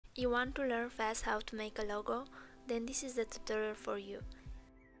You want to learn fast how to make a logo? Then this is the tutorial for you.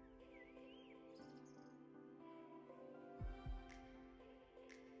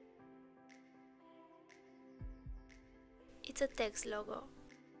 It's a text logo.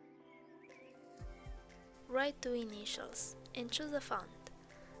 Write two initials and choose a font.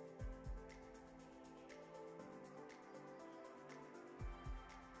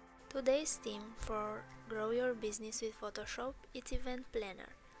 Today's theme for Grow Your Business with Photoshop is Event Planner.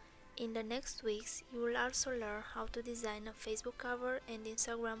 In the next weeks, you will also learn how to design a Facebook cover and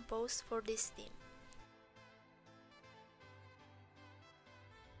Instagram post for this theme.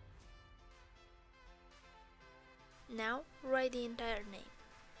 Now, write the entire name.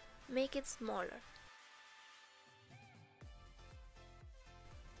 Make it smaller.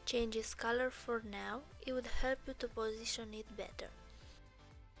 Change its color for now, it would help you to position it better.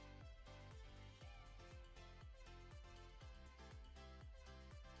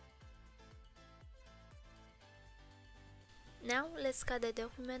 Now let's cut the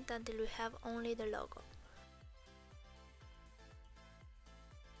document until we have only the logo.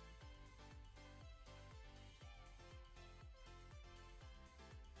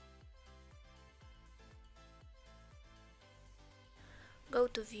 Go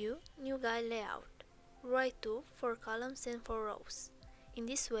to View, New Guide Layout. Write 2 for columns and 4 rows. In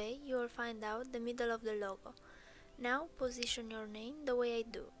this way, you will find out the middle of the logo. Now position your name the way I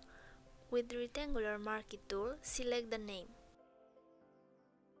do. With the rectangular marquee tool, select the name.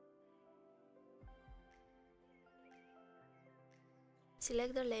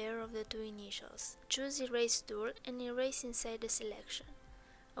 Select the layer of the two initials. Choose Erase tool and erase inside the selection.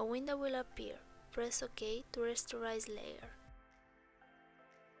 A window will appear. Press OK to rasterize layer.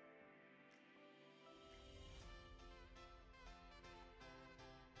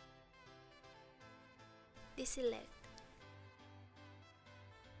 Deselect.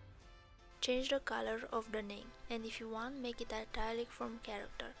 Change the color of the name, and if you want, make it italic from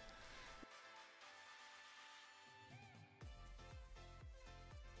character.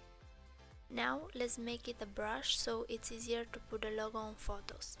 Now let's make it a brush so it's easier to put the logo on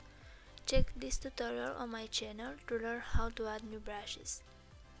photos. Check this tutorial on my channel to learn how to add new brushes.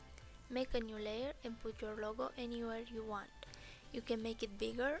 Make a new layer and put your logo anywhere you want. You can make it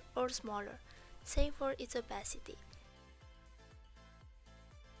bigger or smaller, same for its opacity.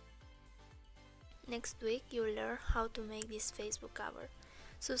 Next week you'll learn how to make this Facebook cover.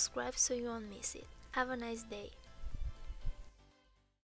 Subscribe so you won't miss it. Have a nice day.